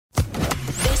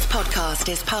podcast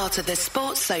is part of the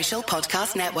Sports Social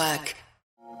Podcast Network.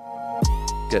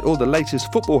 Get all the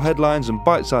latest football headlines and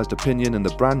bite-sized opinion in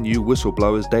the brand new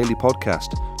Whistleblowers Daily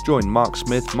Podcast. Join Mark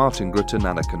Smith, Martin Gritton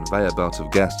and a conveyor belt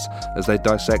of guests as they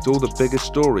dissect all the biggest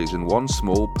stories in one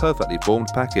small, perfectly formed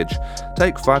package.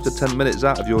 Take 5 to 10 minutes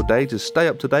out of your day to stay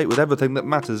up to date with everything that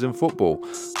matters in football.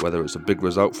 Whether it's a big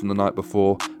result from the night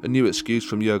before, a new excuse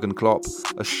from Jurgen Klopp,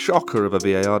 a shocker of a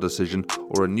VAR decision,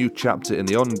 or a new chapter in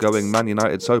the ongoing Man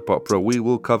United soap opera, we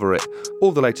will cover it.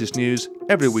 All the latest news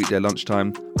every weekday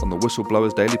lunchtime on the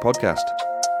Whistleblowers Daily Podcast.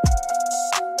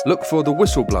 Look for The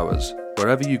Whistleblowers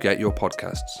wherever you get your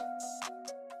podcasts.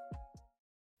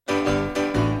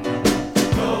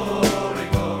 Glory,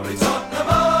 glory, Tottenham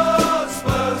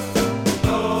Hotspur.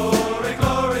 Glory,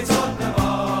 glory, Tottenham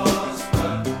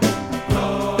Hotspur.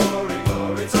 Glory,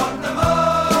 glory, Tottenham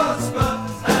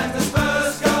Hotspur. And the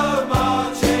Spurs go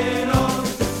marching on.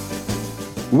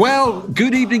 Well,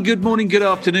 good evening, good morning, good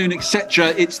afternoon, etc.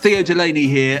 It's Theo Delaney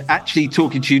here, actually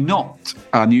talking to you not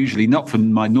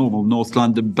from my normal North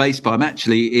London base, but I'm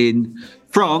actually in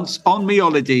France on my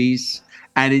holidays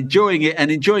and enjoying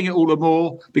it all the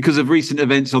more because of recent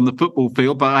events on the football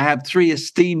field. But I have three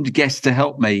esteemed guests to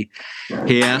help me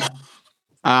here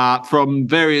from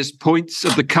various points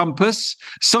of the compass.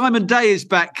 Simon Day is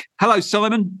back. Hello,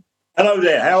 Simon. Hello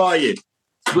there. How are you?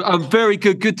 I'm very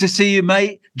good. Good to see you,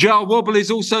 mate. Jar Wobble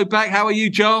is also back. How are you,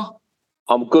 Jar?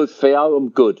 I'm good, Theo. I'm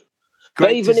good. Great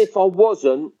but even if I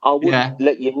wasn't, I wouldn't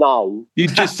let you know.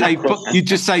 You'd just say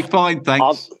fine,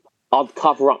 thanks. I'd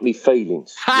cover up my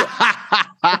feelings. That's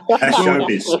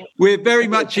showbiz. We're very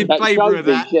much in favour of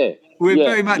that. Yeah. We're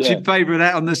very much in favour of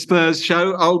that on the Spurs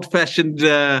show. Old-fashioned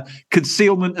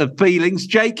concealment of feelings.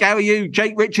 Jake, how are you?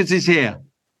 Jake Richards is here.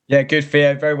 Yeah, good,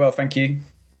 Theo. Very well, thank you.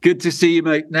 Good to see you,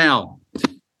 mate. Now,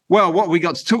 well, what we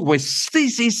got to talk about,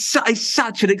 this is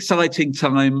such an exciting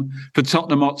time for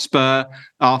Tottenham Hotspur.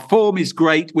 Our form is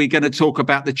great. We're going to talk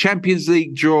about the Champions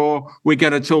League draw. We're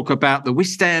going to talk about the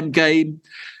West Ham game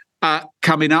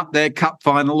coming up, their cup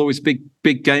final, always big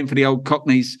game for the old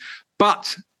Cockneys.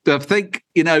 But I think,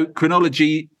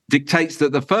 chronology dictates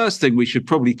that the first thing we should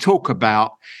probably talk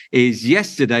about is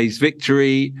yesterday's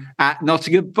victory at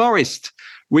Nottingham Forest,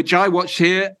 which I watched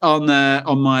here on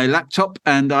my laptop,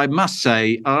 and I must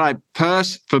say,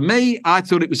 for me, I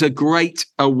thought it was a great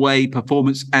away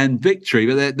performance and victory.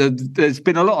 But there's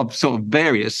been a lot of sort of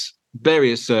various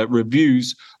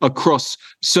reviews across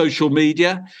social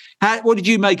media. What did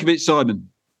you make of it, Simon?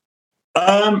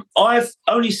 I've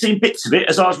only seen bits of it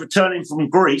as I was returning from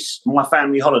Greece on my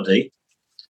family holiday,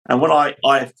 and when I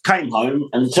came home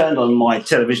and turned on my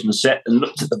television set and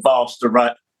looked at the vast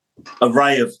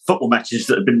array of football matches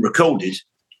that had been recorded,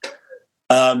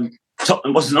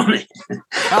 Tottenham wasn't on it.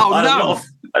 I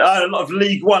had a lot of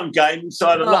League One games, so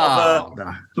I had a lot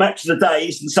of match of the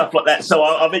days and stuff like that. So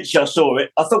eventually I saw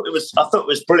it. I thought it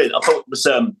was brilliant. I thought it was,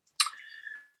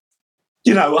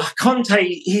 Conte.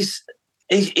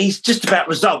 He's just about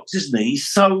results, isn't he?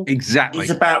 He's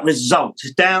about results.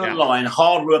 He's down the line,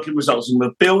 hard-working results, and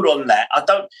we'll build on that.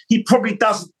 He probably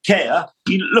doesn't care.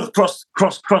 You look across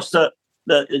the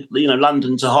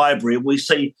London to Highbury, and we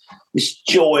see this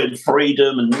joy and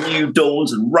freedom and new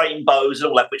dawns and rainbows and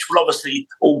all that, which will obviously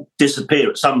all disappear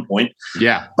at some point.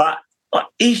 Yeah. But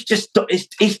he's got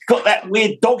that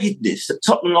weird doggedness that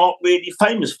Tottenham aren't really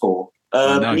famous for.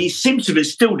 And he seems to have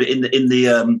instilled it in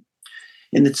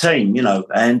the team,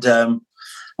 and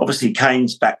obviously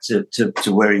Kane's back to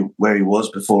where he was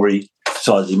before he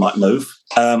decided he might move.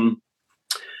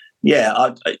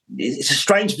 It's a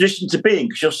strange position to be in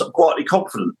because you're sort of quietly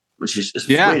confident, which is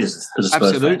weird as a Spurs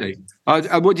absolutely.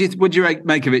 What do you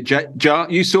make of it, Jar?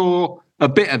 You saw a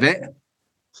bit of it.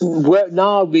 Well,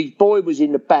 no, the boy was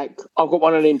in the back. I've got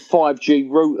one of them 5G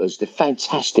routers. They're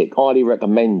fantastic. Highly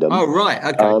recommend them. Oh, right.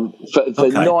 Okay. For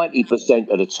 90%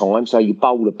 of the time, so you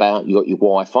bowl about, you got your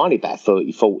Wi-Fi, only about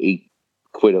 30, 40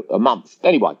 quid a month.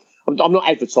 Anyway, I'm not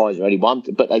advertising anyone,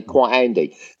 but they're quite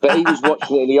handy. But he was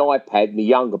watching it on the iPad, my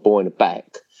younger boy in the back.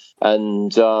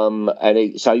 And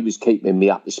he was keeping me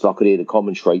up so I could hear the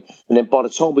commentary. And then by the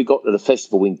time we got to the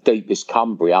festival in deepest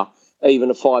Cumbria, even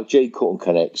the 5G couldn't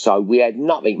connect. So we had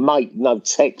nothing, mate, no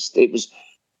text. It's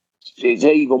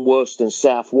even worse than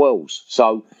South Wales.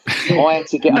 So I had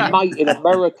to get a mate in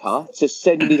America to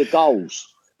send me the goals.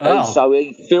 And so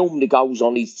he filmed the goals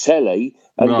on his telly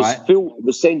and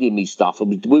was sending me stuff.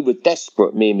 And we were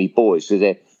desperate, me and me boys, because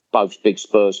they're both big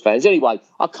Spurs fans. Anyway,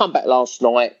 I come back last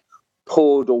night,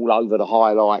 poured all over the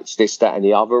highlights, this, that and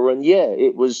the other. And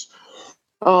it was...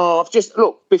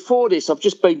 before this, I've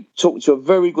just been talking to a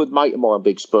very good mate of mine, a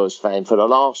big Spurs fan, for the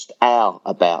last hour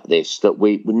about this, that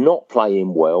we're not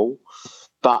playing well.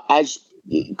 but as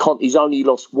Conte's only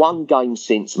lost one game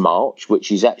since March,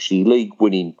 which is actually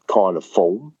league-winning kind of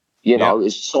form. You know,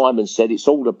 as Simon said,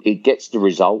 it gets the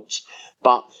results,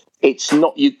 but it's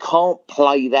not. You can't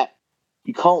play that.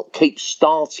 You can't keep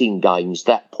starting games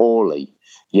that poorly.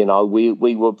 You know, we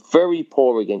were very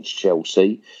poor against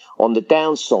Chelsea. On the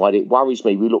downside, it worries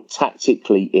me. We look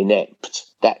tactically inept.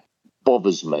 That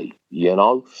bothers me. You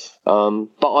know,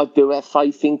 but I do have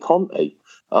faith in Conte.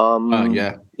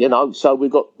 You know, so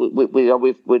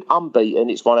we're unbeaten.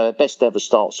 It's one of our best ever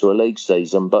starts to a league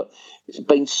season, but it's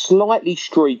been slightly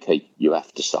streaky, you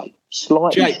have to say.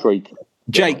 Slightly streaky.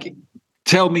 Jake,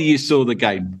 tell me you saw the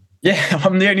game. Yeah,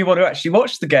 I'm the only one who actually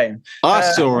watched the game. I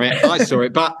saw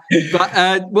it. But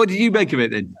what did you make of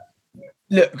it then?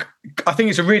 Look, I think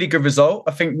it's a really good result.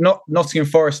 I think Nottingham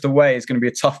Forest away is going to be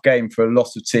a tough game for a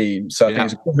lot of teams. So I think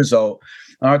it's a good result.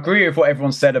 And I agree with what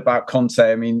everyone said about Conte.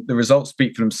 I mean, the results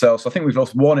speak for themselves. I think we've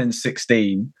lost 1 in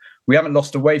 16. We haven't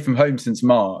lost away from home since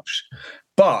March.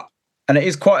 But, and it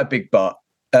is quite a big but,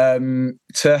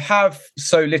 to have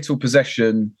so little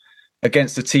possession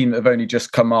against a team that have only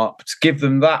just come up, to give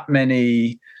them that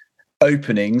many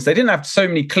openings. They didn't have so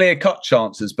many clear-cut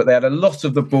chances, but they had a lot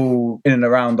of the ball in and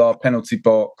around our penalty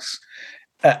box.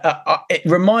 It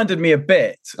reminded me a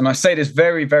bit, and I say this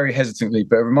very, very hesitantly,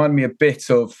 but it reminded me a bit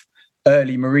of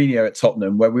early Mourinho at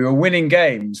Tottenham, where we were winning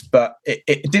games, but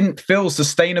it didn't feel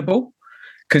sustainable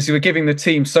because you were giving the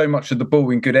team so much of the ball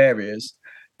in good areas.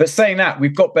 But saying that,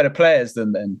 we've got better players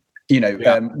than them. You know,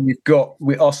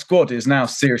 our squad is now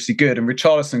seriously good, and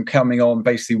Richarlison coming on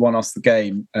basically won us the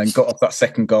game and got off that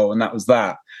second goal, and that was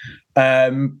that.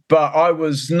 But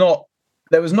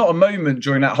there was not a moment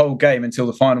during that whole game until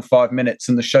the final 5 minutes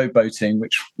and the showboating,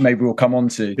 which maybe we'll come on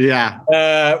to.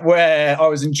 Where I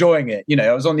was enjoying it. You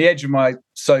know, I was on the edge of my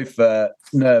sofa,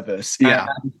 nervous. Yeah.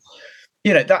 And,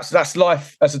 you know, that's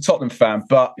life as a Tottenham fan.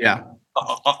 But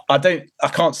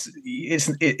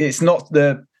it's not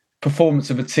the performance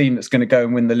of a team that's going to go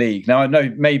and win the league. Now, I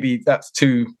know maybe that's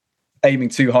aiming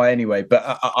too high anyway,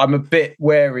 but I'm a bit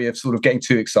wary of sort of getting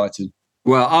too excited.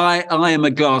 Well, I am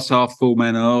a glass half full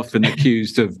man and often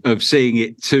accused of seeing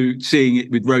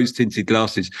it with rose-tinted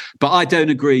glasses. But I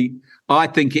don't agree. I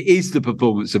think it is the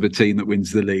performance of a team that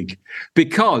wins the league,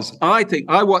 because I think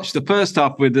I watched the first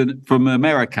half from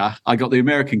America. I got the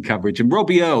American coverage, and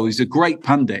Robbie Earle is a great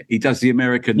pundit. He does the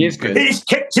American. He's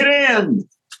kicked it in.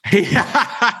 He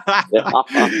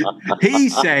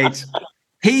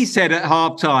said at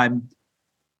half-time,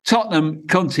 Tottenham,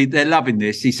 Conte, they're loving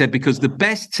this. He said, because the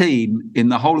best team in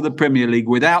the whole of the Premier League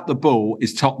without the ball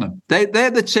is Tottenham.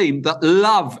 They're the team that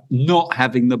love not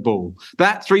having the ball.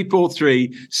 That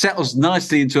 3-4-3 settles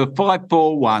nicely into a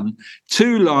 5-4-1,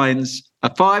 2 lines,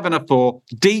 a 5 and a 4,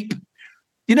 deep.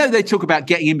 You know, they talk about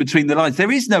getting in between the lines.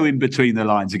 There is no in between the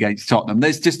lines against Tottenham.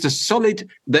 There's just a solid,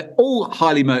 they're all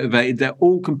highly motivated. They're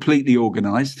all completely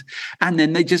organised. And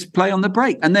then they just play on the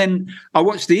break. And then I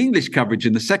watched the English coverage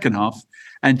in the second half,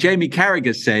 and Jamie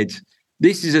Carragher said,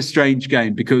 this is a strange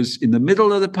game because in the middle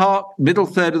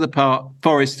third of the park,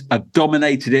 Forest have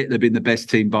dominated it. They've been the best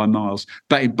team by miles.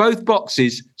 But in both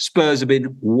boxes, Spurs have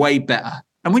been way better.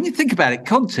 And when you think about it,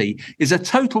 Conte is a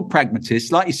total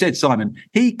pragmatist. Like you said, Simon,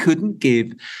 he couldn't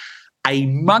give a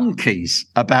monkeys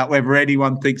about whether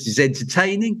anyone thinks it's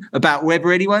entertaining, about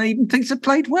whether anyone even thinks they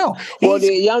played well. Well,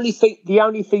 the only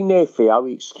thing there, Theo,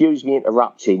 excuse me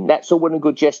interrupting, that's all well and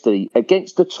good yesterday.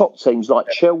 Against the top teams like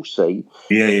Chelsea,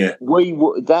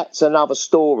 that's another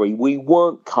story. We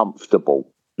weren't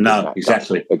comfortable. No,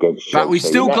 exactly. Against Chelsea. But we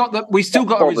still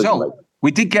got a result. Me. We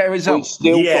did get a result. We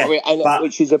still got it,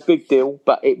 which is a big deal.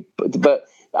 But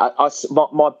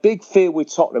my big fear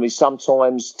with Tottenham is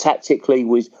sometimes tactically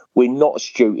we're not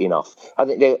astute enough. I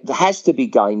think there has to be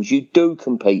games you do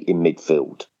compete in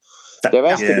midfield. There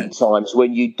has to be times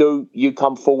when you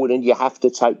come forward and you have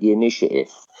to take the initiative.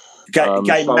 Game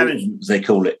management, as they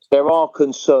call it. There are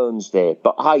concerns there.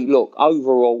 But hey, look,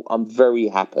 overall, I'm very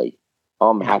happy.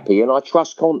 I'm happy and I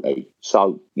trust Conte.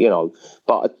 So, you know,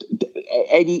 but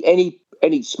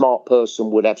any smart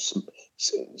person would have some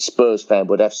Spurs fan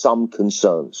would have some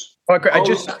concerns. I agree.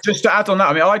 Just to add on that,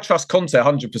 I mean, I trust Conte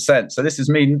 100%. So this is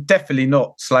me definitely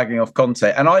not slagging off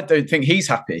Conte, and I don't think he's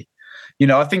happy. You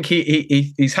know, I think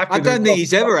he's happy. I don't think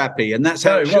he's ever happy, and that's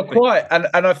how it should be. Quite. And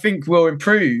I think we'll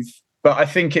improve, but I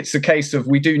think it's a case of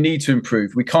we do need to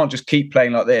improve. We can't just keep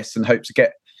playing like this and hope to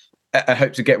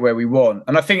get where we want.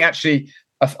 And I think actually,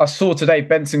 I saw today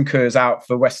Bentancur's out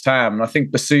for West Ham, and I think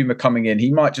Basuma coming in,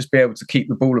 he might just be able to keep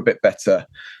the ball a bit better.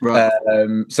 Right.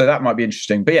 So that might be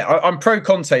interesting. But yeah, I'm pro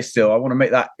Conte still. I want to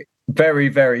make that very,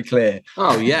 very clear.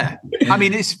 Oh yeah. I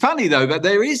mean, it's funny though, but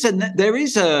there is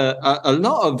a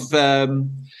lot of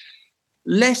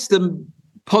less than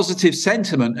positive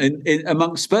sentiment in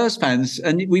amongst Spurs fans,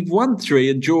 and we've won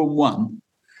 3 and drawn 1.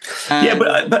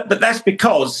 But that's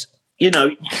because,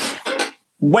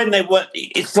 when they were,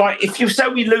 it's like if you say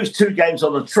we lose 2 games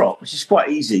on the trot, which is quite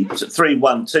easy, it's at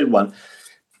 3-1, 2-1.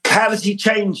 How does he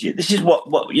change it? This is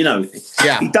what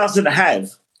he doesn't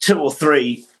have 2 or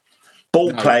 3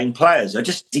 ball-playing players. They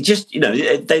need, since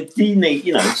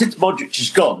Modric is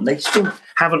gone, they still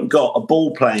haven't got a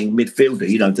ball-playing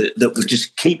midfielder, that would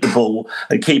just keep the ball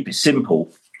and keep it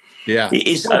simple. Yeah. It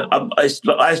is,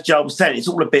 as Joel was saying, it's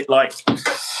all a bit like,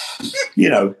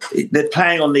 they're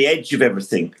playing on the edge of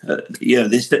everything. To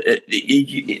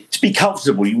be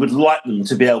comfortable, you would like them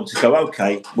to be able to go,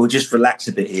 okay, we'll just relax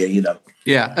a bit here,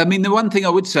 Yeah, I mean, the one thing I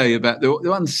would say about the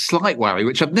one slight worry,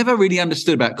 which I've never really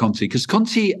understood about Conte, because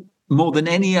Conte, more than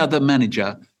any other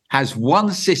manager, has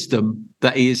one system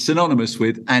that he is synonymous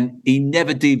with, and he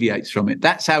never deviates from it.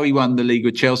 That's how he won the league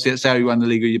with Chelsea. That's how he won the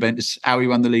league with Juventus, how he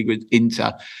won the league with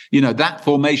Inter. That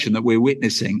formation that we're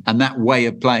witnessing and that way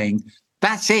of playing,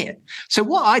 that's it. So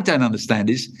what I don't understand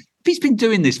is, if he's been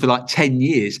doing this for like 10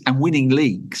 years and winning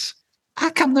leagues, how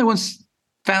come no one's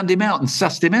found him out and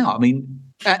sussed him out? I mean,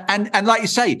 and like you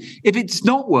say, if it's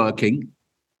not working,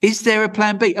 is there a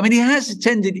plan B? I mean, he has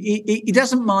attended, he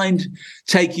doesn't mind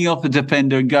taking off a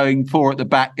defender and going 4 at the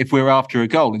back if we're after a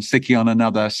goal and sticking on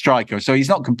another striker. So he's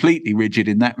not completely rigid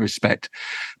in that respect.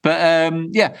 But I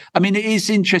mean, it is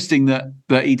interesting that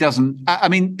he doesn't, I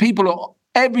mean,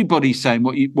 everybody's saying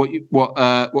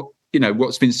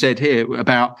what's been said here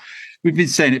about, we've been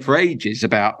saying it for ages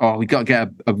about, we've got to get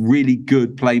a really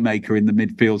good playmaker in the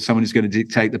midfield, someone who's going to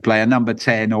dictate the play, a number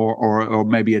 10 or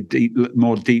maybe a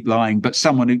more deep lying, but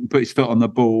someone who can put his foot on the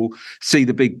ball, see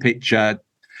the big picture,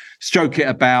 stroke it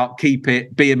about, keep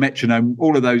it, be a metronome,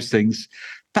 all of those things.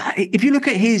 But if you look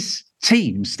at his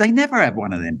teams, they never have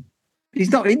one of them.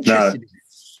 He's not interested in it.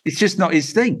 It's just not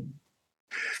his thing.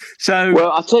 So,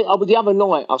 well, I'll tell you, the other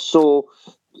night I saw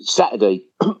Saturday,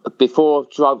 before I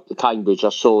drove to Cambridge, I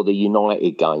saw the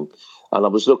United game, and I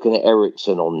was looking at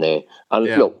Ericsson on there. And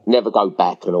look, never go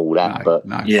back and all that,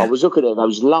 I was looking at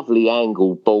those lovely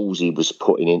angle balls he was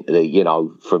putting into the,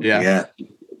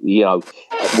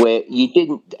 where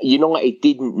United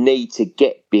didn't need to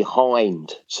get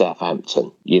behind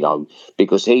Southampton,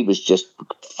 because he was just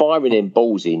firing them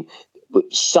balls in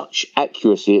with such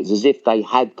accuracy. It's as if they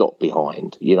had got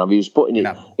behind. He was putting it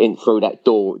in through that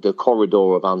door, the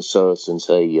corridor of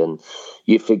uncertainty, and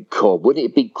you think, God, wouldn't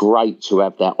it be great to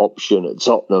have that option at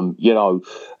Tottenham?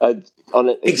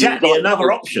 Exactly,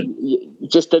 another option.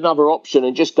 Just another option,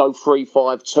 and just go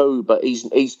 3-5-2. But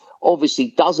he's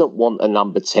obviously doesn't want a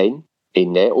number 10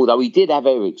 in there, although he did have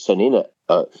Ericsson in it.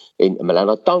 In Milan,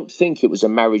 I don't think it was a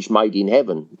marriage made in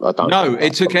heaven.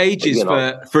 It took ages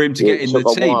for him to get in the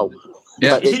team. While.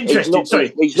 Yeah, it's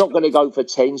interesting. He's not going to go for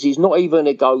 10s. He's not even going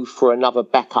to go for another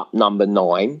backup number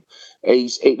 9.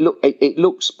 It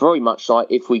looks very much like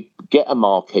if we get a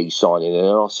marquee signing, and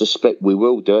I suspect we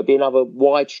will do, it'll be another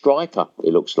wide striker.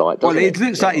 It looks like. It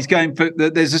looks like he's going for.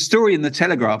 There's a story in the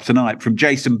Telegraph tonight from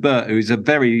Jason Burt, who is a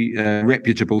very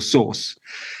reputable source.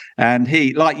 And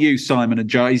he, like you, Simon and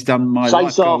Joe, he's done my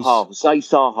life goals. Say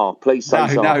Zaha, please say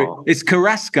Zaha. No, it's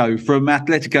Carrasco from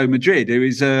Atletico Madrid, who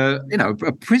is a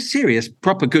pretty serious,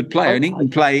 proper good player, and he can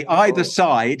play either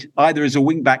side, either as a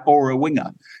wing back or a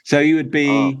winger. So he would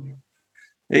be.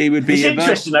 It's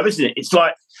interesting, though, isn't it? It's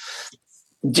like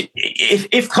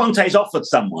if Conte's offered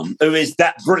someone who is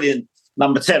that brilliant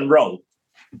number 10 role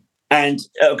and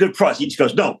at a good price, he just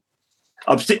goes no.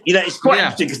 It's quite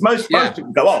interesting because most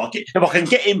people go, if I can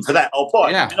get him for that, I'll buy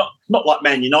it. Yeah. Not like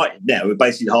Man United now, we're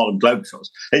basically Harlem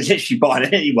Globetrotters. They're literally buying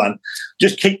anyone.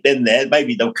 Just keep them there.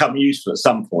 Maybe they'll come useful at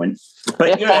some point.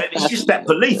 But it's just that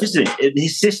belief, isn't it, in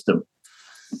his system?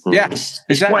 Yeah, it's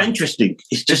quite interesting.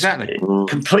 It's just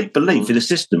complete belief in the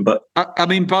system. But I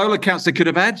mean, by all accounts, they could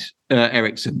have had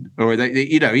Ericsson, or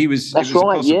he was. That's it was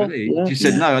right. A possibility. Yeah. She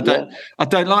said, "No, I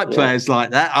don't like players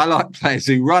like that. I like players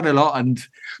who run a lot."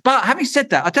 But having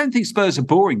said that, I don't think Spurs are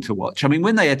boring to watch. I mean,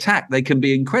 when they attack, they can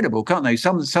be incredible, can't they?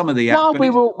 Some of the we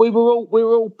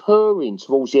were all purring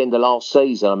towards the end of last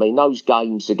season. I mean, those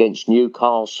games against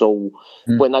Newcastle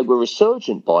when they were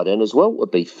resurgent by then as well, to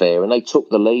be fair, and they took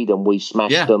the lead and we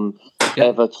smashed them. Yeah.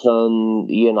 Everton,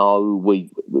 we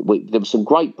there were some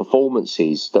great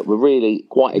performances that were really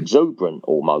quite exuberant,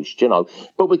 almost,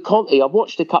 But with Conte, I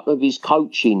watched a couple of his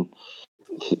coaching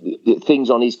things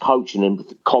on his coaching and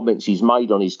comments he's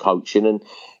made on his coaching, and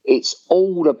it's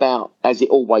all about, as it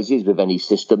always is with any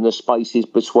system, the spaces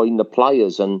between the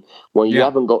players. And when you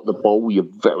haven't got the ball, you're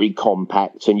very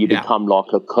compact and you become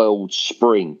like a curled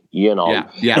spring, you know.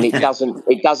 And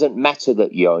it doesn't matter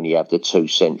that you only have the two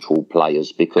central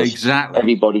players, because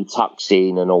everybody tucks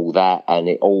in and all that, and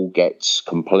it all gets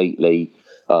completely...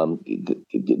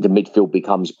 the midfield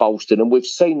becomes bolstered, and we've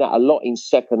seen that a lot in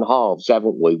second halves,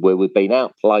 haven't we? Where we've been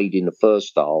outplayed in the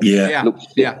first half, looks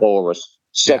for us.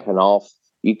 Second half,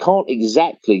 you can't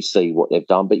exactly see what they've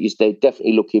done, but they're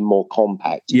definitely looking more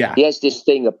compact. Yeah, he has this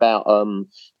thing about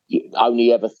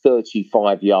only ever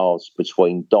 35 yards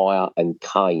between Dyer and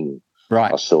Kane.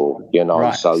 Right, I saw, you know.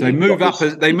 Right. So they move up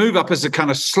as a kind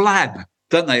of slab,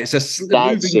 don't they? It's a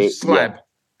moving slab.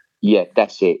 Yeah,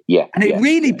 that's it. Yeah. And it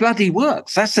really bloody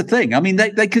works. That's the thing. I mean,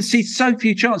 they could see so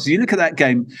few chances. You look at that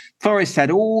game, Forest had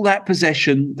all that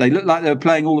possession. They looked like they were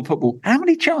playing all the football. How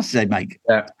many chances did they make?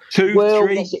 Yeah. 2,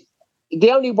 3? The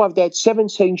only one, they had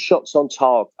 17 shots on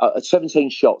target,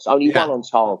 17 shots, only one on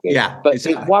target. Yeah. But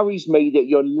it worries me that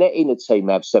you're letting a team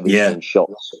have 17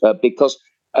 shots because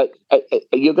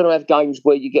you're going to have games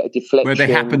where you get a deflection. Where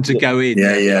they happen to go in.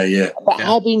 Yeah. But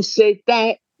having said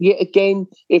that, yet again,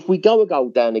 if we go a goal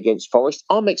down against Forest,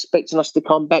 I'm expecting us to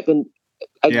come back and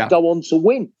go on to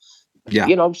win. Yeah.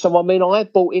 You know, so I mean, I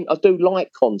do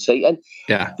like Conte. And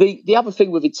the other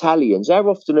thing with Italians, how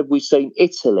often have we seen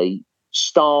Italy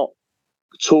start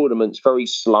tournaments very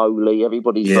slowly?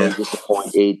 Everybody's very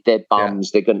disappointed. They're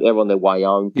bums. They're on their way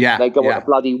home. Yeah. They go on to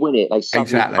bloody win it. They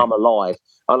suddenly come alive.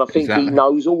 And I think he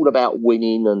knows all about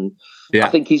winning. And I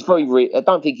think he's very. I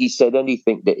don't think he said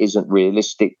anything that isn't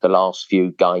realistic the last few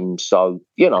games. So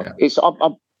you know,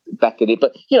 I'm backing it.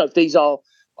 But you know, these are.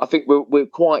 I think we're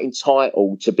quite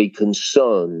entitled to be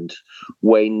concerned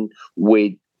when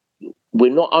we're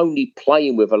not only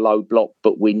playing with a low block,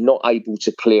 but we're not able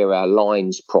to clear our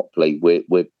lines properly. We're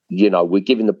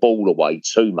giving the ball away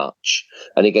too much.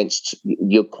 And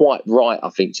you're quite right, I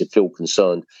think, to feel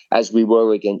concerned. As we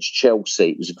were against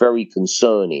Chelsea, it was very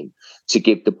concerning to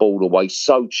give the ball away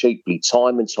so cheaply,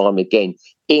 time and time again,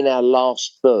 in our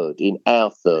third.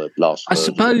 I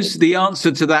suppose the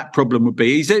answer to that problem would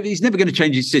be he's never going to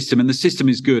change his system, and the system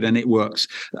is good and it works.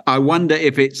 I wonder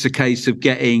if it's a case of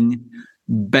getting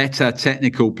better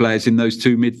technical players in those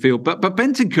two midfield. But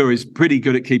Bentancur is pretty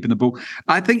good at keeping the ball.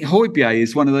 I think Højbjerg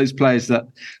is one of those players that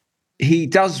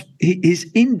his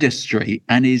industry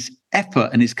and his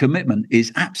effort and his commitment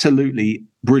is absolutely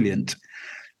brilliant.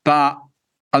 But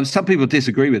some people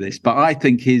disagree with this, but I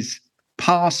think his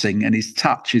passing and his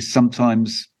touch is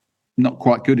sometimes not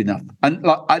quite good enough. And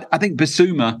I think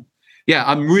Bissouma,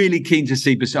 I'm really keen to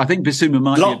see Bissouma. I think Bissouma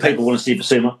might be a lot of people want to see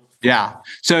Bissouma. Yeah.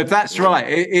 So if that's right,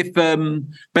 if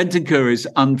Bentancur is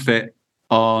unfit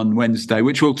on Wednesday,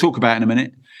 which we'll talk about in a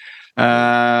minute,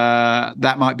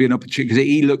 that might be an opportunity because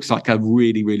he looks like a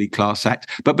really, really class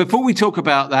act. But before we talk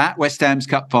about that, West Ham's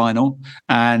Cup final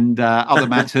and other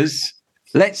matters,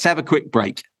 let's have a quick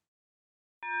break.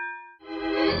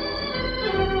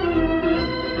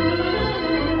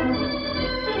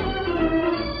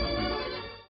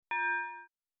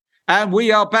 And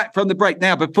we are back from the break.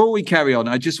 Now, before we carry on,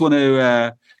 I just want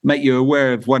to make you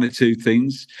aware of one or two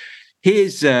things.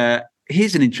 Here's an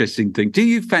interesting thing. Do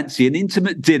you fancy an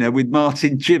intimate dinner with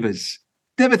Martin Chivers?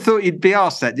 Never thought you'd be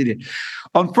asked that, did you?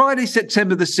 On Friday,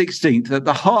 September the 16th, at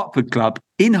the Hertford Club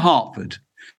in Hertford,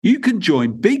 you can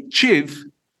join Big Chiv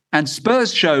and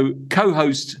Spurs Show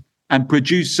co-host and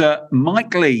producer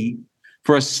Mike Lee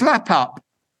for a slap-up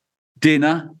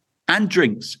dinner and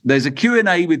drinks. There's a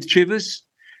Q&A with Chivers.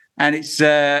 And it's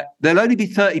there'll only be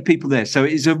 30 people there. So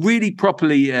it is a really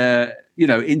properly,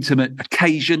 intimate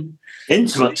occasion.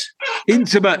 Intimate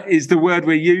is the word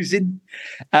we're using.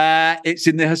 It's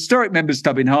in the Historic Members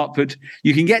Club in Hertford.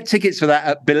 You can get tickets for that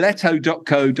at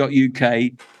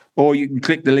biletto.co.uk, or you can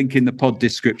click the link in the pod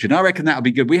description. I reckon that'll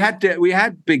be good. We had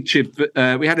Big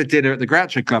Chib. We had a dinner at the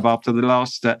Groucho Club after the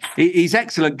last. He's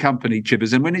excellent company,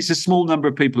 Chibbers, and when it's a small number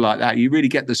of people like that, you really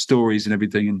get the stories and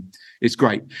everything, and it's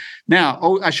great.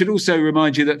 Now, I should also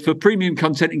remind you that for premium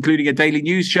content, including a daily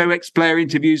news show, ex-player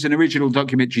interviews, and original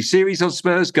documentary series on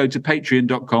Spurs, go to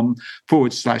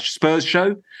patreon.com/Spurs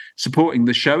Show, supporting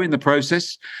the show in the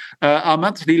process. Our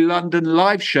monthly London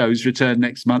live shows return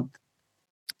next month.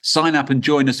 Sign up and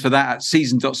join us for that at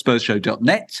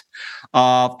season.spursshow.net.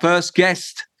 Our first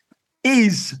guest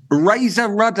is Razor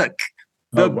Ruddock,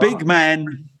 the big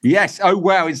man. Yes. Oh,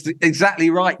 wow. It's exactly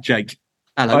right, Jake.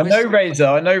 Hello. I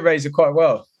know Razor quite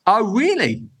well. Oh,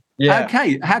 really? Yeah.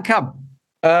 Okay. How come?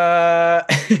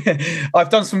 I've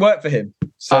done some work for him.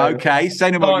 So, okay, say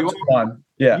no more.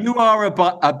 You are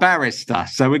a barrister,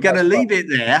 so we're going to leave it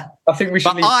there. I think we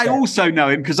should. But I also know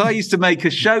him because I used to make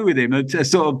a show with him, a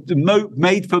sort of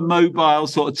made for mobile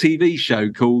sort of TV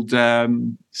show called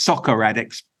Soccer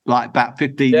Addicts, like about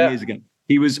 15 years ago.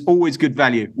 He was always good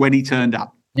value when he turned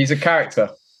up. He's a character.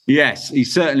 Yes, he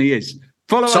certainly is.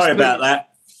 Sorry about that.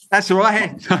 That's all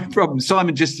right. No problem.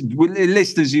 Simon, just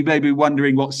listeners, you may be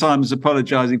wondering what Simon's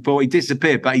apologising for. He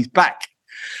disappeared, but he's back.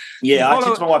 Yeah, I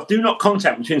said to my wife, do not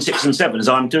contact between 6 and 7 as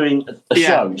I'm doing a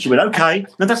show. She went, okay,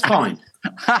 no, that's fine.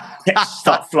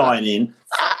 Start flying in.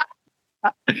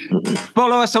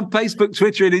 Follow us on Facebook,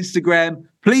 Twitter and Instagram.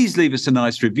 Please leave us a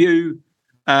nice review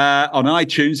on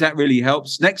iTunes. That really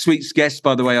helps. Next week's guests,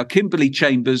 by the way, are Kimberly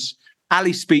Chambers,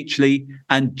 Ali Speechley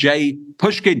and Jay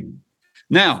Pushkin.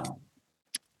 Now,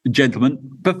 gentlemen,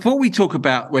 before we talk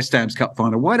about West Ham's Cup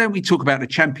final, why don't we talk about the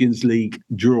Champions League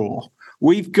draw?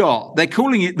 They're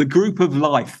calling it the Group of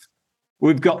Life.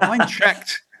 We've got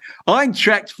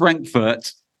Eintracht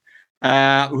Frankfurt,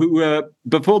 who were,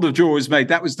 before the draw was made,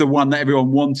 that was the one that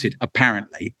everyone wanted,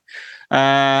 apparently.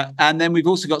 And then we've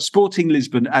also got Sporting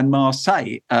Lisbon and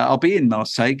Marseille. I'll be in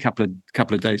Marseille a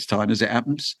couple of days' time, as it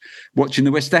happens, watching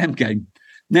the West Ham game.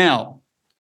 Now,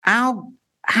 how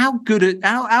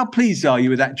pleased are you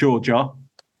with that draw, Jar?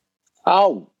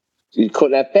 Oh, you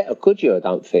couldn't have better, could you? I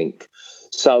don't think.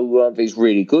 So it's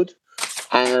really good,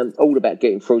 and all about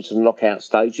getting through to the knockout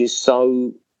stages.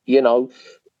 So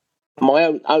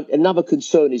my another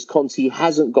concern is Conte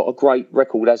hasn't got a great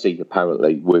record, has he?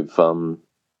 Apparently, with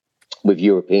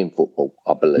European football,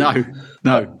 I believe.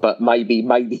 No. But maybe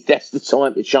that's the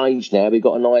time to change now. We've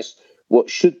got a nice, what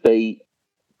should be,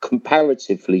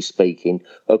 comparatively speaking,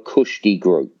 a cushy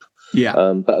group. Yeah.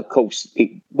 But of course,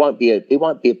 it won't be a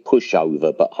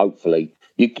pushover. But hopefully.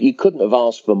 You couldn't have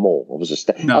asked for more. I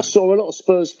saw a lot of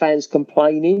Spurs fans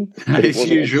complaining that it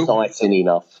wasn't exciting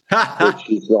enough, which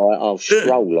is like, I'll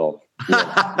stroll off.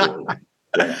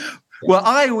 Yeah. Well,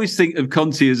 I always think of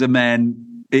Conte as a man,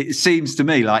 it seems to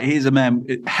me like he's a man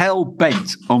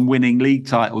hell-bent on winning league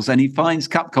titles, and he finds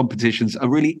cup competitions a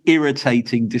really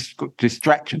irritating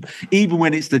distraction, even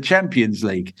when it's the Champions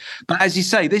League. But as you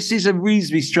say, this is a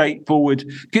reasonably straightforward...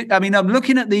 I mean, I'm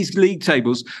looking at these league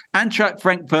tables. Eintracht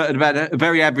Frankfurt have had a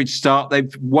very average start.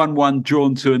 They've won one,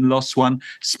 drawn two and lost one.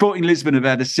 Sporting Lisbon have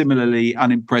had a similarly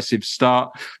unimpressive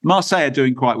start. Marseille are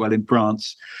doing quite well in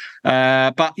France.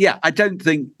 But yeah, I don't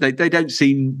think they don't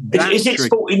seem. Is it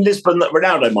Sporting Lisbon that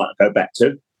Ronaldo might go back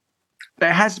to?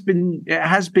 It has been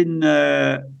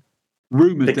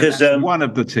rumoured that one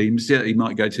of the teams he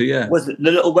might go to. Yeah, was the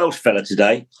little Welsh fella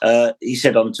today? He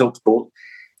said on TalkSport,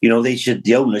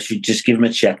 the owner should just give him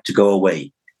a cheque to go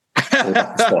away.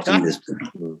 Sporting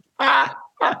Lisbon.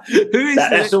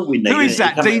 That's all we need. Who is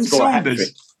that? Dean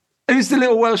Saunders. Who's the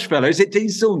little Welsh fella? Is it Dean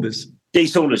Saunders? Dean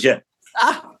Saunders, yeah.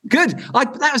 Good.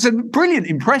 That was a brilliant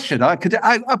impression. I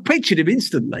pictured him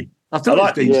instantly. I thought it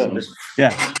was Dean Saunders.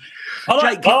 Yeah. I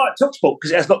like TalkSport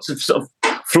because it has lots of sort of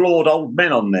flawed old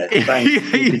men on there. We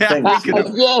last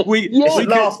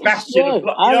bastion of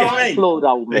flawed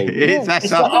old men. I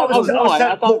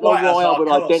don't know why I would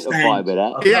identify with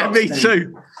that. Yeah, me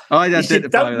too. He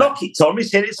said, don't knock it, Tom. He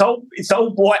said, it's old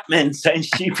white men saying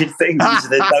stupid things into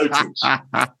their notice.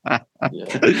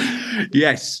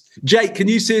 Yes. Jake, can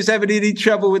you see us having any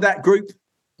trouble with that group?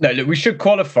 No, look, we should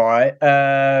qualify,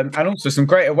 and also some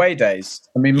great away days.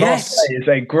 I mean, Marseille is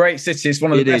a great city. It's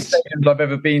one of the best stadiums I've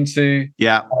ever been to.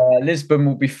 Yeah. Lisbon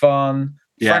will be fun.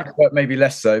 Yeah. Frankfurt maybe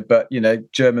less so, but,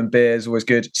 German beer is always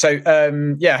good. So,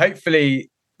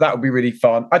 hopefully that will be really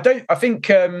fun. I think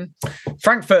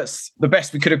Frankfurt's the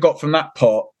best we could have got from that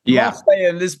pot. Yeah. Marseille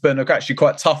and Lisbon are actually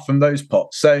quite tough from those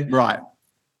pots. So right.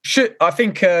 I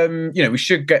think we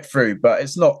should get through, but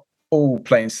it's not all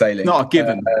plain sailing. Not a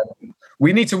given.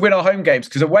 We need to win our home games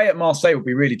because away at Marseille will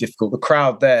be really difficult. The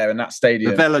crowd there in that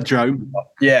stadium. The Velodrome.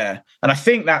 Yeah. And I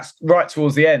think that's right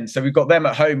towards the end. So we've got them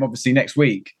at home, obviously, next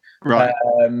week. Right.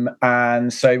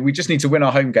 And so we just need to win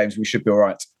our home games. We should be all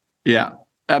right. Yeah.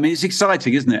 I mean, it's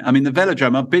exciting, isn't it? I mean, the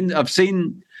Velodrome, I've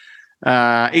seen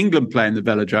England playing the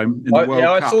Velodrome in the World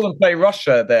Cup. I saw them play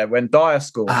Russia there when Dyer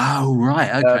scored. Oh,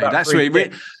 right. Okay. That's where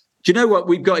do you know what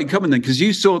we've got in common then? Because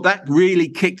you saw that really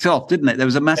kicked off, didn't it? There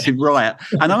was a massive riot.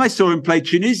 And I saw him play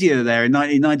Tunisia there in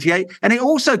 1998, and it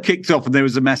also kicked off and there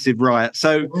was a massive riot.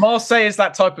 So Marseille is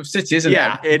that type of city, isn't it?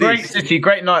 Yeah, it great is. City,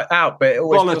 great night out, but it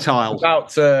always volatile. About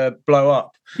to blow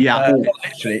up. Yeah.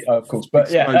 Literally, of course. But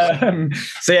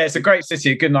it's a great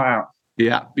city, a good night out.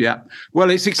 Yeah, yeah.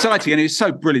 Well, it's exciting, and it's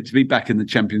so brilliant to be back in the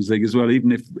Champions League as well,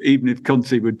 even if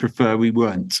Conte would prefer we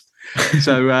weren't.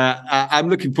 So I'm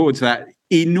looking forward to that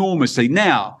enormously.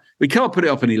 Now, We can't put it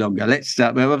off any longer. Let's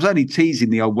start. I was only teasing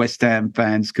the old West Ham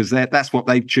fans because that's what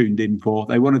they've tuned in for.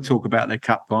 They want to talk about their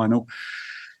cup final.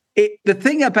 The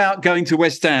thing about going to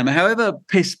West Ham, however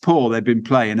piss poor they've been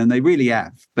playing, and they really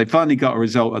have, they finally got a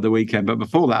result at the weekend. But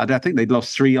before that, I think they'd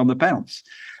lost 3 on the bounce.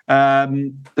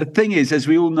 The thing is, as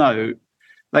we all know,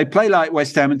 they play like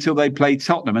West Ham until they play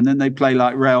Tottenham, and then they play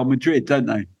like Real Madrid, don't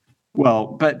they? Well,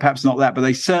 but perhaps not that, but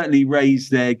they certainly raise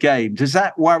their game. Does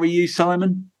that worry you,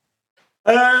 Simon?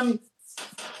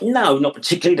 No, not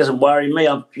particularly. It doesn't worry me.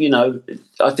 I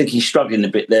think he's struggling a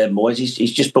bit there, Moyes.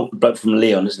 He's just bought the bloke from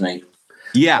Lyon, isn't he?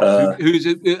 Yeah,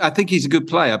 I think he's a good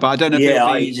player, but I don't know.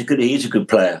 He is a good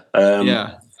player.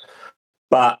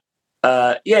 But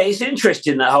it's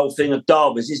interesting, that whole thing of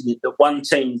derbies, isn't it? That one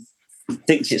team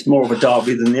thinks it's more of a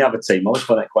derby than the other team. I always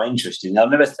find that quite interesting. I've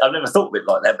never thought of it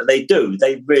like that, but they do.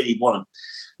 They really want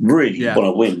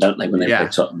to win, don't they? When they play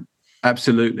Tottenham.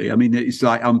 Absolutely. I mean, it's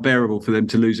like unbearable for them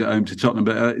to lose at home to Tottenham,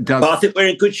 but it does. But I think we're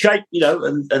in good shape,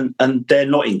 and they're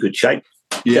not in good shape.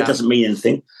 Yeah. That doesn't mean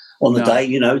anything on the day.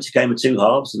 It's a game of 2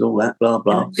 halves and all that, blah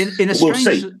blah. In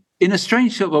a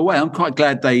strange sort of a way, I'm quite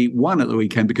glad they won at the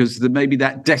weekend, because maybe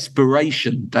that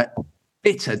desperation, that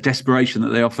bitter desperation that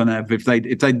they often have, if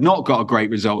they'd not got a great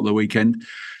result at the weekend,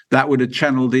 that would have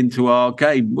channeled into our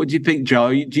game. What do you think, Joe?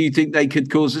 Do you think they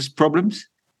could cause us problems?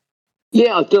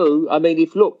 Yeah, I do. I mean,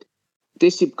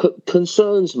 this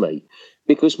concerns me,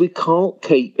 because we can't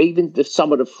keep, even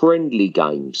some of the friendly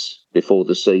games before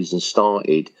the season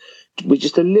started, we're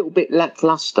just a little bit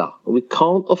lacklustre. We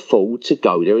can't afford to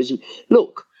go there.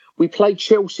 Look, we played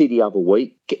Chelsea the other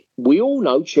week. We all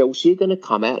know Chelsea are going to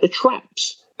come out of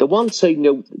traps. The one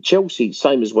team, Chelsea,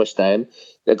 same as West Ham,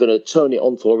 they're going to turn it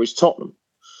on for is Tottenham.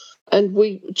 And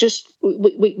we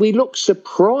look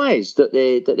surprised that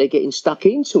they're getting stuck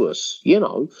into us,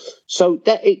 So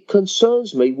that it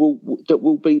concerns me that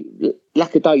we'll be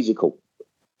lackadaisical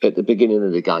at the beginning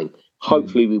of the game.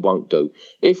 Hopefully we won't do.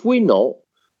 If we're not,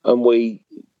 and we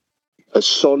are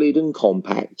solid and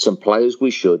compact and play as we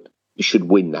should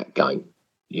win that game.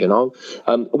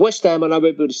 West Ham, and I know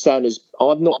everybody's saying,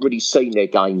 I've not really seen their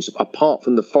games apart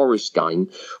from the Forest game,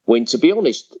 when, to be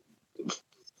honest,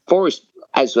 Forest,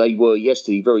 as they were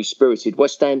yesterday, very spirited.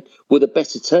 West Ham were the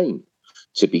better team,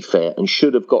 to be fair, and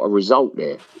should have got a result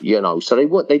there. So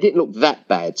they didn't look that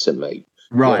bad to me,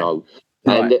 right?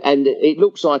 And it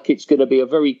looks like it's going to be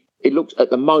it looks at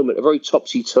the moment a very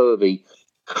topsy turvy,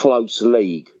 close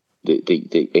league,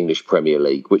 the English Premier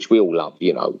League, which we all love,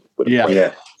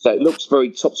 Yeah. So it looks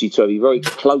very topsy-turvy, very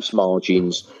close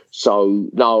margins. So,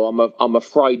 no, I'm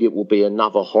afraid it will be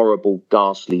another horrible,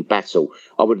 ghastly battle.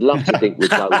 I would love to think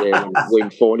we'd go there and win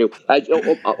 4-0.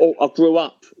 I grew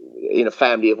up in a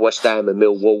family of West Ham and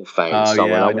Millwall fans. Oh,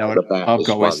 yeah, I know. I've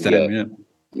got West Ham,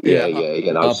 Yeah.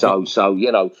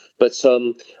 But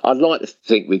I'd like to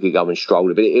think we could go and stroll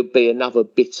a bit. It'd be another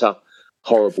bitter,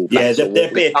 horrible battle. Yeah,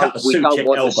 there'd be a couple of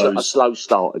Souček elbows. A slow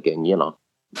start again,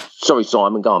 Sorry,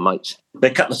 Simon, go on, mate. They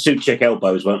cut the Souček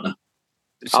elbows, won't they?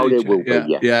 There will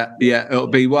be, yeah. It'll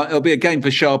be a game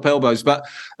for sharp elbows. But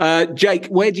Jake,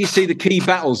 where do you see the key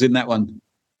battles in that one?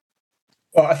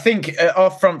 Well, I think our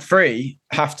front three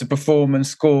have to perform and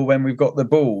score when we've got the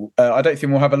ball. I don't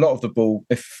think we'll have a lot of the ball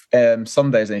if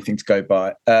Sunday has anything to go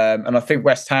by. And I think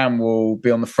West Ham will be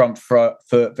on the front foot,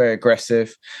 very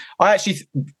aggressive. I actually,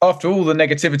 after all the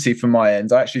negativity from my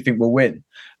end, I actually think we'll win.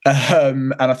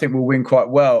 And I think we'll win quite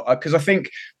well. Because I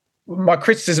think my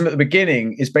criticism at the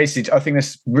beginning is basically, I think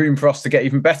there's room for us to get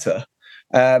even better.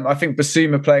 I think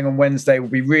Basuma playing on Wednesday will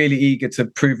be really eager to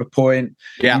prove a point.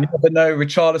 Yeah. You never know,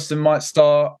 Richarlison might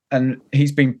start and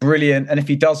he's been brilliant. And if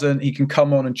he doesn't, he can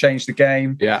come on and change the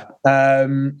game. Yeah.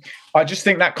 I just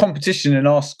think that competition in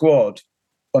our squad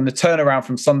on the turnaround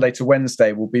from Sunday to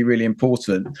Wednesday will be really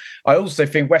important. I also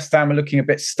think West Ham are looking a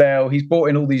bit stale. He's brought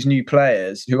in all these new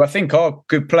players who I think are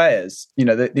good players.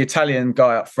 The Italian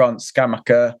guy up front,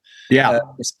 Scamacca. Yeah.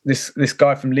 This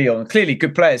guy from Lyon, clearly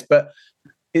good players, but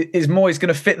is Moyes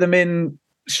going to fit them in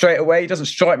straight away? He doesn't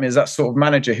strike me as that sort of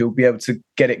manager who'll be able to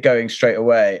get it going straight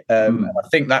away. I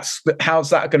think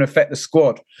how's that going to affect the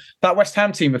squad? That West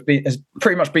Ham team has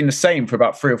pretty much been the same for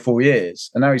about 3 or 4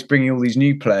 years, and now he's bringing all these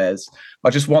new players. I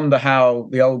just wonder how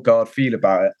the old guard feel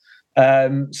about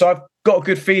it. So I've got a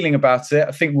good feeling about it.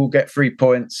 I think we'll get 3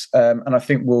 points, and I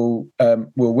think we'll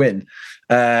win.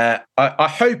 I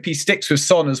hope he sticks with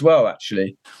Son as well,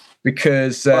 actually.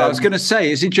 Because I was going to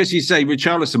say, it's interesting you say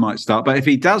Richarlison might start, but if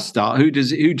he does start, who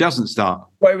doesn't start?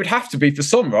 Well, it would have to be for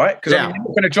Son, right? Because you're not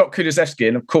going to drop Kulusevski,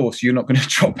 and of course, you're not going to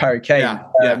drop Harry Kane.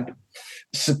 Yeah.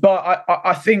 But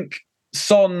I think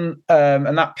Son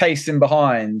and that pace in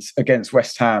behind against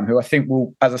West Ham, who I think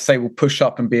will, as I say, will push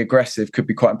up and be aggressive, could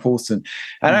be quite important.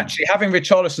 And actually having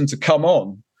Richarlison to come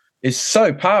on is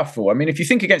so powerful. I mean, if you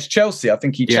think against Chelsea, I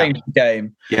think he changed the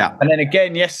game. Yeah. And then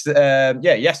again,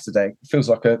 yesterday, feels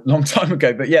like a long time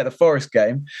ago, but the Forest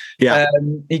game. Yeah.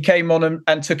 He came on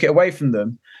and took it away from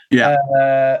them. Yeah.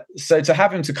 So to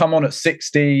have him to come on at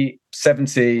 60,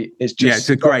 70 is just it's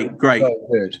a great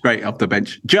off the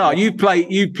bench. Jar, you've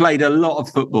played a lot of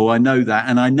football. I know that,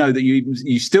 and I know that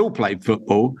you still play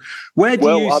football. I've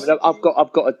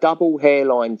got a double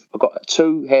hairline. I've got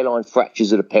 2 hairline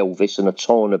fractures of the pelvis and a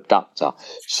torn abductor.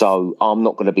 So I'm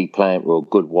not going to be playing for a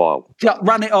good while.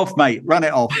 Run it off, mate. Run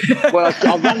it off. Well,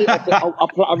 I ran it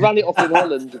off. I ran it off in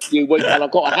Holland a few weeks, and I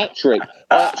got a hat trick.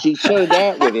 I actually turned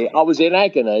out with it. I was in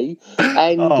agony,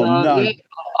 and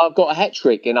I've got a hat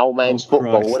trick in old man's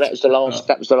football. Well, that was the last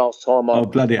time I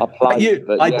played.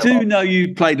 I do know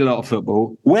you played a lot of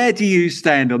football. Where do you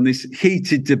stand on this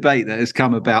heated debate that has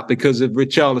come about because of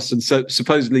Richarlison? So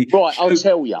supposedly, right? I'll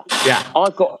tell you. Yeah, I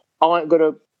ain't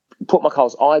gonna put my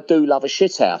cards. I do love a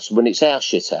shit house when it's our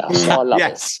shit house. I love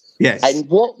it. Yes. And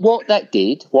what that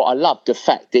did, what I loved, the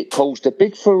fact it caused a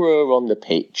big furore on the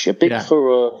pitch, a big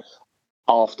furore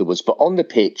afterwards, but on the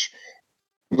pitch,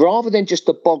 rather than just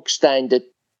the bog standard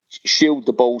shield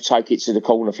the ball, take it to the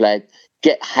corner flag,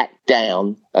 get hacked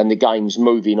down, and the game's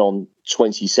moving on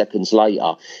 20 seconds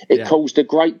later. It caused a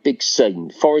great big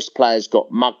scene. Forest players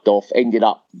got mugged off, ended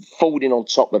up falling on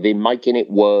top of him, making it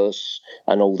worse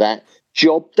and all that.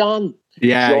 Job done.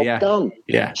 Job done.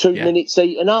 2 minutes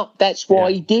eaten up. That's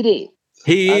why he did it.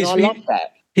 I love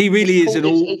that. He really is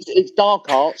It's dark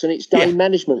arts and it's game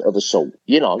management of a sort,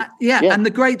 And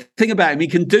the great thing about him, he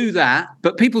can do that,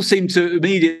 but people seem to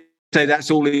immediately say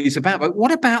that's all he's about. But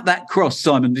what about that cross,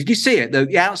 Simon? Did you see it?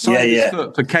 The outside of his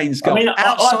foot for Kane's goal.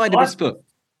 Outside of his foot.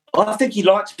 I think he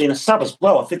likes being a sub as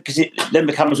well. I think because it then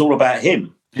becomes all about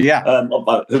him. Yeah.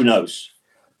 Who knows?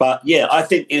 But I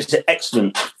think it's an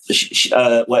excellent,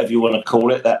 whatever you want to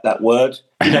call it, that word.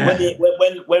 When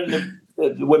the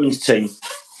women's team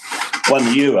won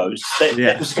the Euros,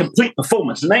 it was a complete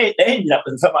performance, and they ended up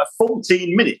with something like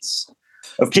 14 minutes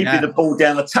of keeping the ball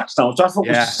down the touchdown, which I thought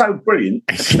was so brilliant.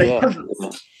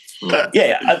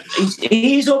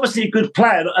 He's obviously a good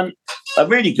player, and a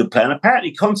really good player. And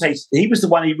apparently, Conte, he was the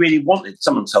one he really wanted.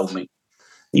 Someone told me.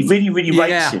 He really, really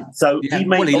rates him. So he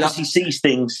obviously sees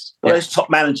things. Those top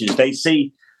managers, they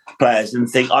see players and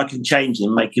think, I can change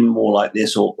him, make him more like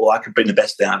this, or I can bring the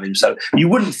best out of him. So you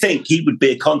wouldn't think he would be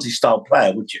a Conte-style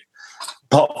player, would you?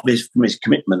 Apart from his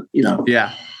commitment,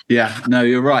 Yeah. No,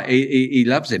 you're right. He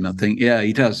loves him, I think. Yeah,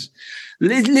 he does.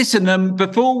 Listen,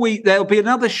 there'll be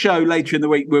another show later in the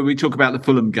week where we talk about the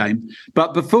Fulham game.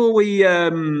 But before we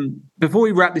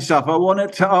wrap this up, I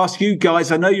wanted to ask you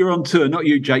guys. I know you're on tour, not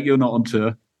you, Jake. You're not on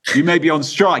tour. You may be on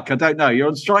strike. I don't know. You're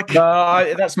on strike?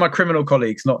 No, that's my criminal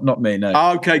colleagues, not me, no.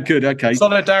 Oh, okay, good. Okay.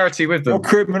 Solidarity with them. Well,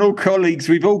 criminal colleagues.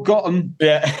 We've all got them.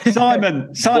 Yeah.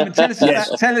 Simon, tell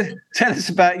us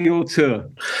about your tour.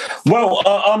 Well,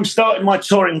 I'm starting my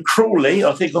tour in Crawley,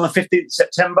 I think on the 15th of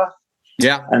September.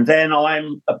 Yeah. And then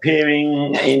I'm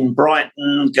appearing in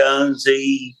Brighton,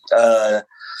 Guernsey,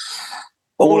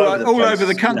 all over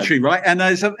the country, right? And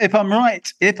if I'm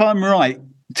right,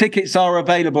 tickets are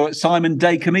available at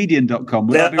simondaycomedian.com.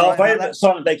 They're available at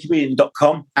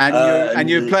simondaycomedian.com. And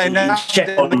you're playing now?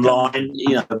 Check online,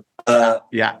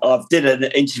 I've did an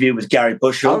interview with Gary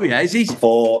Bushell. Oh, yeah, is he?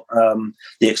 For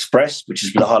The Express, which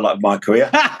has been the highlight of my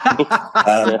career.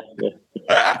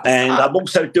 And I'm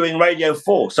also doing Radio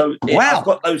 4. So I've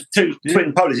got those two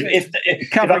twin poles. If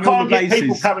I can't get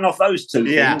people coming off those two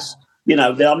things, then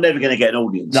I'm never going to get an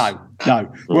audience.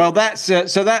 No. Well, that's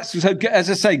as I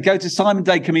say, go to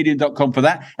simondaycomedian.com for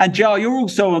that. And Jar, you're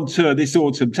also on tour this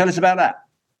autumn. Tell us about that.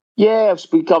 Yeah,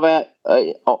 we come out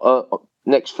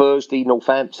next Thursday,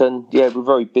 Northampton. Yeah, we're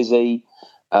very busy.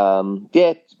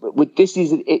 This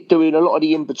is it, doing a lot of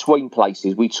the in-between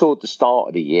places. We toured the start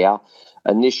of the year,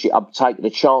 and this year I'm taking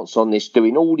a chance on this,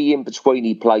 doing all the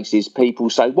in-betweeny places. People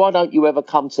say, why don't you ever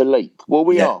come to Leek? Well,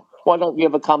 we are. Why don't you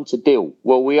ever come to Dill?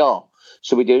 Well, we are.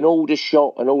 So we're doing all the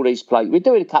shot and all these places. We're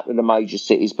doing a couple of the major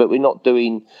cities, but we're not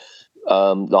doing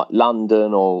like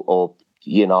London or.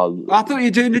 I thought you were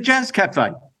doing the Jazz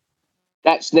Cafe.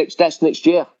 That's next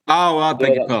year. Oh, I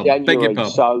beg your pardon.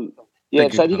 So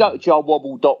if you go to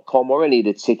jarwobble.com or any of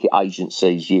the ticket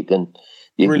agencies, you can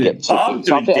get tickets. I'm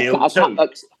doing Deal too.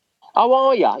 Oh,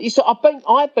 are you?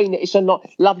 I've been. It's a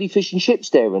lovely fish and chips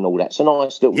there and all that. It's a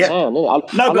nice little town, isn't it?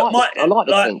 I like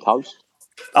the Kent Coast.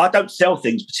 I don't sell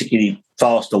things particularly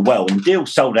fast or well, and Deal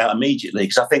sold out immediately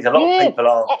because I think a lot of people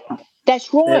are.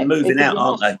 That's right. They're moving out,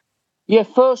 aren't they? Yeah,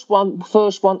 first one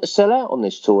to sell out on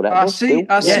this tour. I see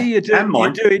you're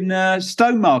doing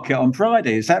Stone on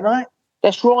Friday. Is that right?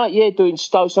 That's right. Yeah, doing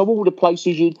Stowe. So all the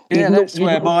places that's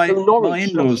where my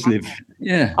in-laws live.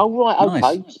 Yeah. Oh right. Okay.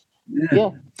 Nice.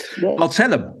 Yeah. I'll tell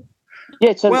them.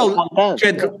 Yeah. Tell them to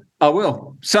come down. I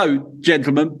will. So,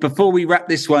 gentlemen, before we wrap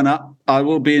this one up, I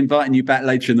will be inviting you back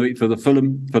later in the week for the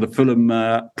Fulham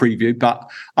preview. But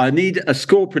I need a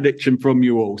score prediction from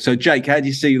you all. So, Jake, how do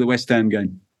you see the West Ham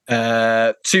game?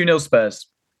 2-0 Spurs.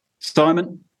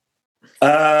 Simon?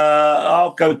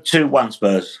 I'll go 2-1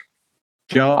 Spurs.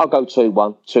 Jar? I'll go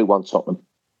 2-1. 2-1 Tottenham.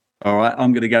 All right,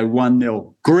 I'm going to go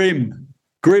 1-0.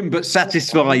 Grim, but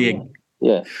satisfying.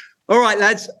 Yeah. All right,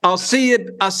 lads. I'll see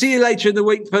you later in the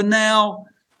week. For now,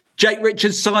 Jake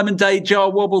Richards, Simon Day,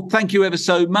 Jar Wobble, thank you ever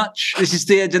so much. This is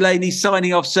Theo Delaney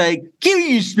signing off saying, kill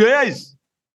you Spurs!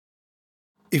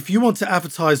 If you want to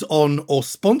advertise on or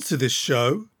sponsor this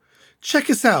show,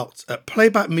 check us out at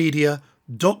playbackmedia.co.uk.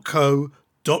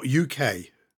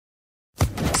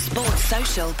 Sports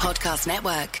Social Podcast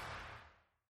Network.